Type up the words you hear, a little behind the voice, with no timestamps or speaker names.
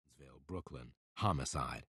Brooklyn,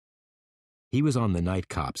 homicide. He was on the night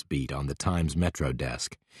cops beat on the Times Metro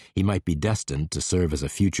desk. He might be destined to serve as a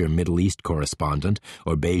future Middle East correspondent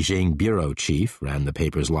or Beijing bureau chief, ran the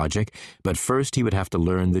paper's logic, but first he would have to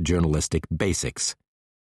learn the journalistic basics.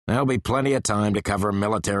 There'll be plenty of time to cover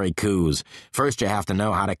military coups. First you have to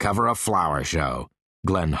know how to cover a flower show,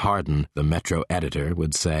 Glenn Harden, the Metro editor,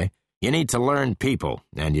 would say. You need to learn people,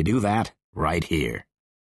 and you do that right here.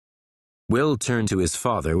 Will turned to his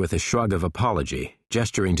father with a shrug of apology,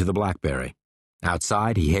 gesturing to the BlackBerry.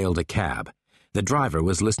 Outside, he hailed a cab. The driver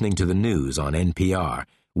was listening to the news on NPR.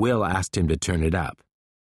 Will asked him to turn it up.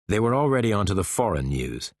 They were already onto the foreign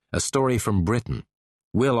news, a story from Britain.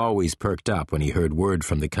 Will always perked up when he heard word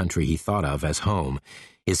from the country he thought of as home.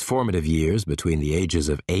 His formative years, between the ages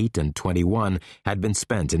of 8 and 21, had been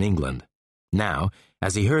spent in England. Now,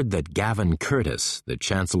 as he heard that Gavin Curtis, the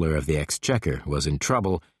Chancellor of the Exchequer, was in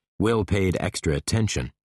trouble, Will paid extra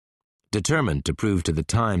attention. Determined to prove to the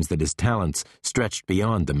Times that his talents stretched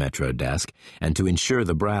beyond the Metro desk, and to ensure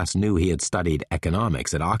the brass knew he had studied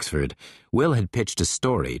economics at Oxford, Will had pitched a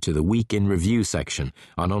story to the Week in Review section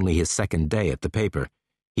on only his second day at the paper.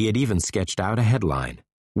 He had even sketched out a headline,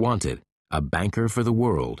 Wanted, a Banker for the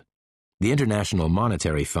World. The International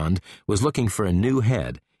Monetary Fund was looking for a new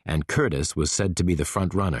head, and Curtis was said to be the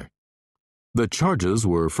front runner. The charges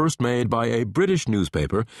were first made by a British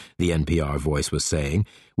newspaper, the NPR voice was saying,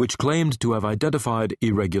 which claimed to have identified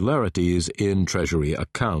irregularities in Treasury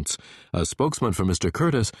accounts. A spokesman for Mr.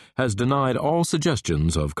 Curtis has denied all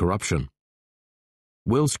suggestions of corruption.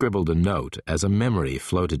 Will scribbled a note as a memory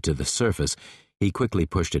floated to the surface. He quickly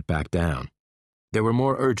pushed it back down. There were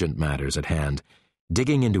more urgent matters at hand.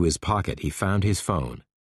 Digging into his pocket, he found his phone.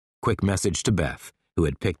 Quick message to Beth, who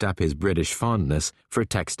had picked up his British fondness for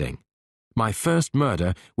texting. My first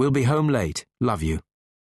murder, will be home late, love you.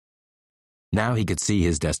 Now he could see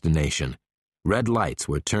his destination. Red lights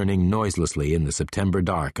were turning noiselessly in the September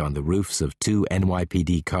dark on the roofs of 2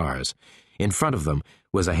 NYPD cars. In front of them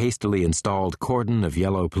was a hastily installed cordon of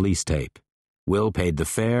yellow police tape. Will paid the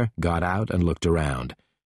fare, got out, and looked around.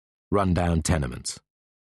 Run-down tenements.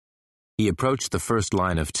 He approached the first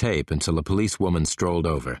line of tape until a policewoman strolled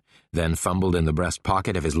over, then fumbled in the breast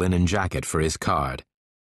pocket of his linen jacket for his card.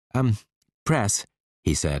 Press,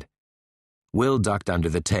 he said. Will ducked under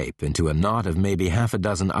the tape into a knot of maybe half a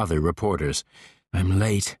dozen other reporters. I'm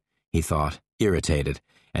late, he thought, irritated,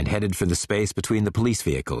 and headed for the space between the police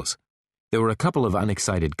vehicles. There were a couple of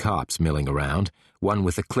unexcited cops milling around, one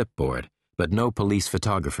with a clipboard, but no police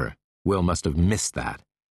photographer. Will must have missed that.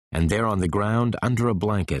 And there on the ground, under a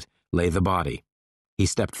blanket, lay the body. He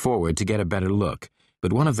stepped forward to get a better look,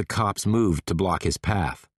 but one of the cops moved to block his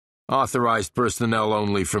path. Authorized personnel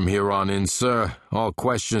only from here on in, sir. All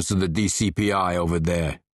questions to the DCPI over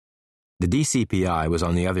there. The DCPI was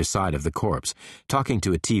on the other side of the corpse, talking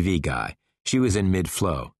to a TV guy. She was in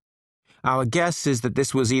mid-flow. Our guess is that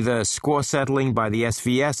this was either score settling by the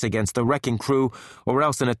SVS against the wrecking crew, or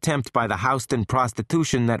else an attempt by the Houston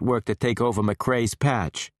prostitution network to take over McRae's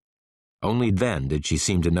patch. Only then did she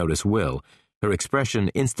seem to notice Will, her expression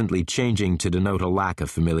instantly changing to denote a lack of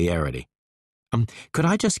familiarity. Could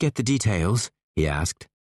I just get the details? He asked.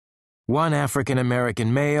 One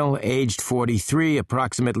African-American male, aged 43,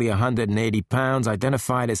 approximately 180 pounds,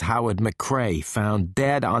 identified as Howard McRae, found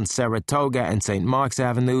dead on Saratoga and St. Mark's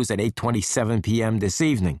Avenues at 8:27 p.m. this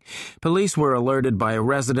evening. Police were alerted by a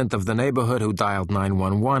resident of the neighborhood who dialed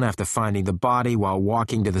 911 after finding the body while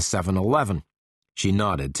walking to the 7-Eleven. She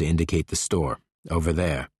nodded to indicate the store. Over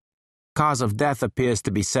there. Cause of death appears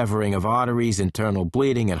to be severing of arteries, internal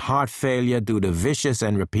bleeding, and heart failure due to vicious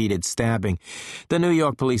and repeated stabbing. The New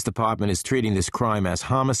York Police Department is treating this crime as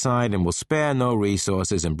homicide and will spare no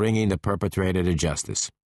resources in bringing the perpetrator to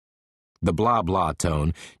justice. The blah-blah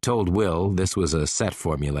tone told Will this was a set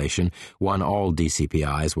formulation, one all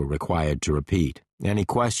DCPIs were required to repeat. Any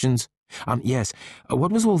questions? Yes.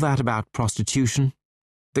 What was all that about prostitution?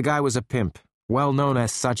 The guy was a pimp, well known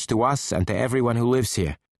as such to us and to everyone who lives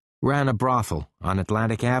here. Ran a brothel on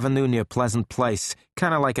Atlantic Avenue near Pleasant Place,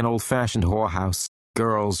 kind of like an old-fashioned whorehouse.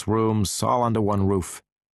 Girls, rooms, all under one roof.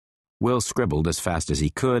 Will scribbled as fast as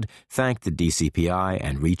he could, thanked the DCPI,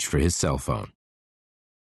 and reached for his cell phone.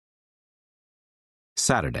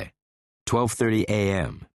 Saturday, 12:30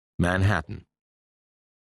 a.m., Manhattan.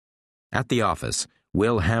 At the office,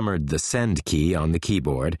 Will hammered the send key on the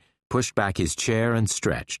keyboard, pushed back his chair, and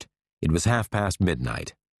stretched. It was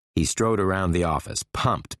midnight. He strode around the office,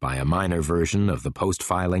 pumped by a minor version of the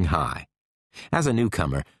post-filing high. As a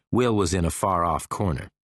newcomer, Will was in a far-off corner.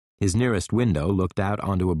 His nearest window looked out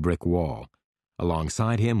onto a brick wall.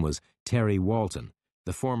 Alongside him was Terry Walton,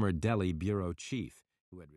 the former Delhi bureau chief,